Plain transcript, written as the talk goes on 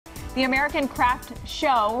The American Craft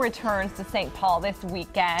Show returns to St. Paul this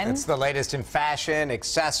weekend. It's the latest in fashion,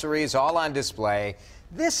 accessories, all on display.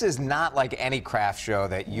 This is not like any craft show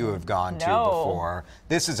that you have gone to before.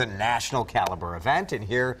 This is a national caliber event, and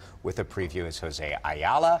here with a preview is Jose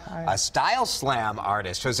Ayala, a Style Slam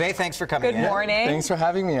artist. Jose, thanks for coming in. Good morning. Thanks for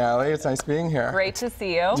having me, Ali. It's nice being here. Great to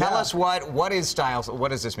see you. Tell us what is Style, what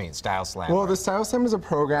does this mean, Style Slam? Well, the Style Slam is a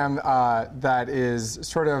program that is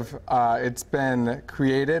sort of, it's been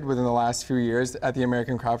created within the last few years at the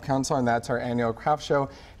American Craft Council, and that's our annual craft show,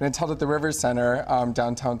 and it's held at the RiverCentre,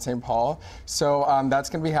 downtown St. Paul. So that's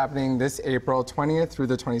going to be happening this April 20th through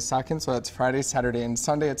the 22nd, so that's Friday, Saturday, and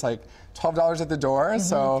Sunday. It's like $12 at the door,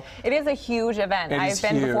 so... It is a huge event. I've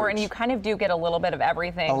been before, and you kind of do get a little bit of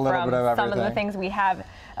everything from some of the things we have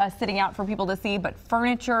sitting out for people to see, but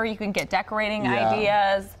furniture, you can get decorating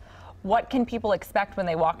ideas. What can people expect when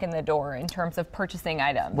they walk in the door in terms of purchasing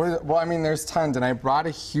items? Well, I mean, there's tons, and I brought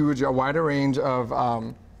a wider range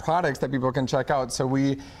of products that people can check out. So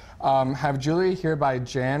we have jewelry here by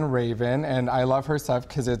Jan Raven, and I love her stuff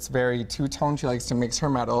because it's very two-tone. She likes to mix her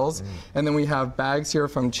metals. And then we have bags here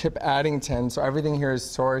from Chip Addington, so everything here is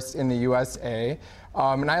sourced in the USA.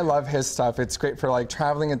 And I love his stuff. It's great for like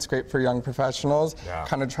traveling, it's great for young professionals,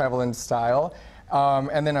 kind of travel in style.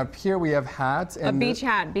 And then up here we have hats. And a beach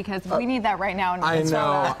hat, because we need that right now. I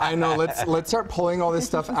know. Let's start pulling all this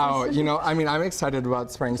stuff out. You know, I mean, I'm excited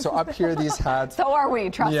about spring. So up here, these hats. So are we,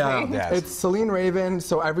 trust me. Yes. It's Celine Raven,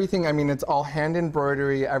 so everything, I mean, it's all hand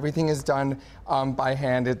embroidery. Everything is done by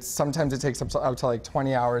hand. Sometimes it takes up to like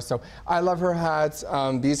 20 hours. So I love her hats.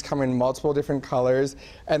 These come in multiple different colors.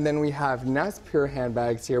 And then we have Nest Pure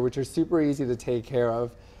handbags here, which are super easy to take care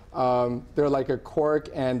of. They're like a cork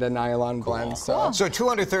and a nylon blend. So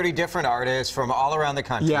 230 different artists from all around the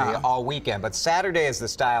country all weekend. But Saturday is the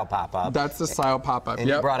style pop-up. That's the style pop-up. And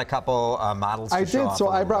you brought a couple models to show off. So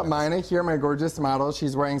I brought Mina here, my gorgeous model.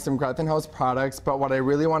 She's wearing some Gretchen House products, but what I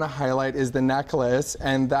really want to highlight is the necklace,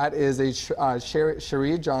 and that is a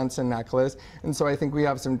Cherie Johnson necklace. And so I think we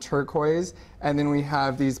have some turquoise, and then we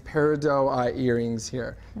have these peridot earrings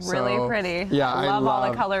here. Really pretty. Yeah, I love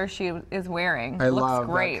all the colors she is wearing. I looks love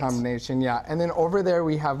great. That combination, yeah. And then over there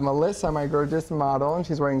we have Melissa, my gorgeous model, and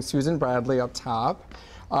she's wearing Susan Bradley up top.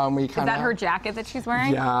 Is that her jacket that she's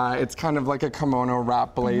wearing? Yeah, it's kind of like a kimono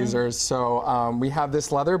wrap blazer. So we have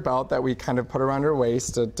this leather belt that we kind of put around her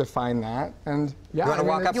waist to define that. And yeah, you want to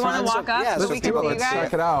walk up? You want to walk up? Yeah, so we can see you guys?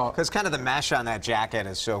 Check it out. Because kind of the mesh on that jacket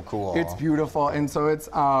is so cool. It's beautiful, and so it's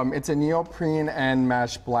a neoprene and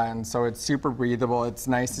mesh blend. So it's super breathable. It's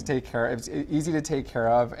nice to take care of. It's easy to take care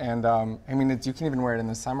of, and I mean, you can even wear it in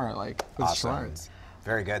the summer, like with shorts.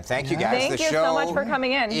 Very good. Thank you, guys. Thank you so much for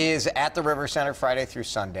coming in. Is at the RiverCentre Friday through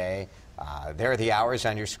Sunday. There are the hours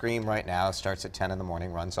on your screen right now. Starts at 10 in the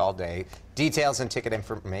morning, runs all day. Details and ticket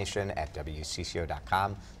information at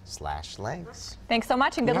WCCO.com/links. Thanks so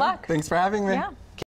much and good luck. Thanks for having me. Yeah.